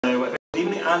So, good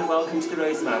evening and welcome to the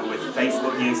Rosemount with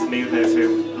Facebook News for me, Roberto,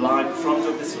 live from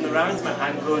Douglas from the Rosemount.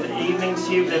 And good evening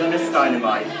to you, little Miss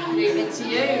Dynamite. Good evening to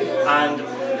you. And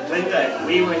Linda,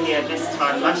 we were here this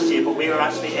time last year, but we were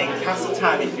actually in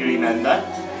Castletown, if you remember.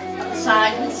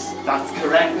 Silence. That's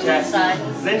correct, yes.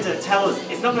 Silence. Linda, tell us,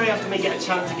 it's not very often we get a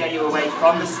chance to get you away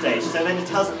from the stage. So Linda,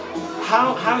 tell us,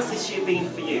 how's this year been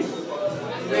for you?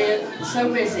 We're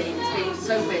so busy, it's been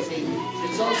so busy.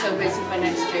 It's also busy for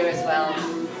next year as well.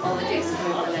 All the gigs are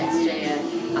coming for next year.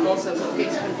 I've also got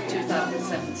gigs coming for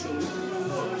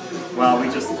 2017. Well, we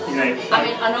just, I mean,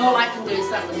 and all I can do is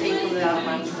thank the people that are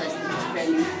managed this. It's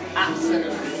been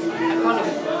absolutely,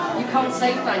 you can't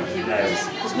say thank you because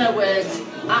there's no words,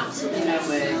 absolutely no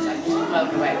words. I'm just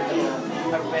blown away with them all.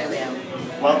 I really am.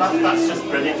 Well, that's just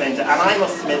brilliant, Linda. And I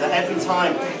must admit that every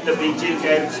time that we do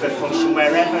go to a function,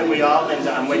 wherever we are,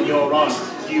 Linda, and when you're on,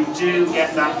 you do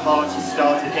get that party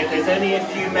started. If there's only a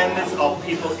few members of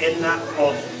people in that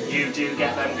pub, you do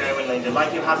get them going, Linda,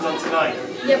 like you have done tonight.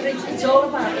 Yeah, but it's all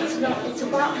about, it's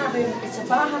about having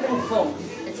fun.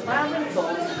 It's about having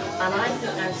fun, and I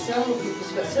think I'm so lucky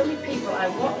because we've got so many people. I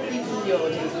want people in the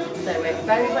audience. They work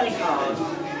very, very hard,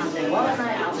 and they want a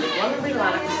night out. They want to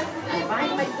relax, and if I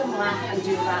can make them laugh and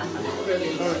do that, that's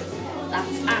brilliant.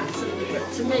 That's absolutely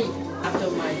brilliant. To me, I've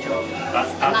done my job.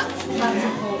 That's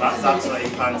important. That's absolutely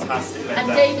fantastic, Linda.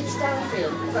 And David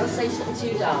Stanfield, I'll say something to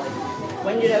you, darling.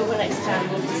 When you're over next time,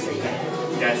 we'll see you.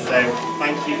 Yes, so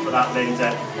thank you for that,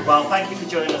 Linda. Well, thank you for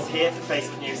joining us here for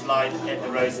Facebook News Live at the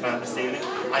Rosemount this evening.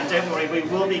 And don't worry, we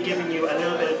will be giving you a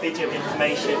little bit of video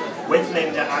information with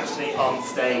Linda actually on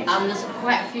stage. And there's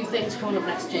quite a few things coming up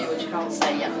next year which I can't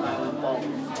say yet at the moment, but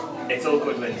it's all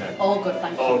good, Linda. All good,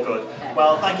 thank you. All good. Okay.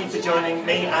 Well, thank you for joining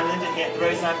me and Linda here at the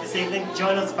Rosemount this evening.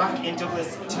 Join us back in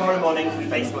Douglas tomorrow morning for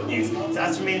Facebook News. So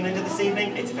as for me and Linda this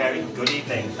evening, it's a very good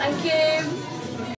evening. Thank you.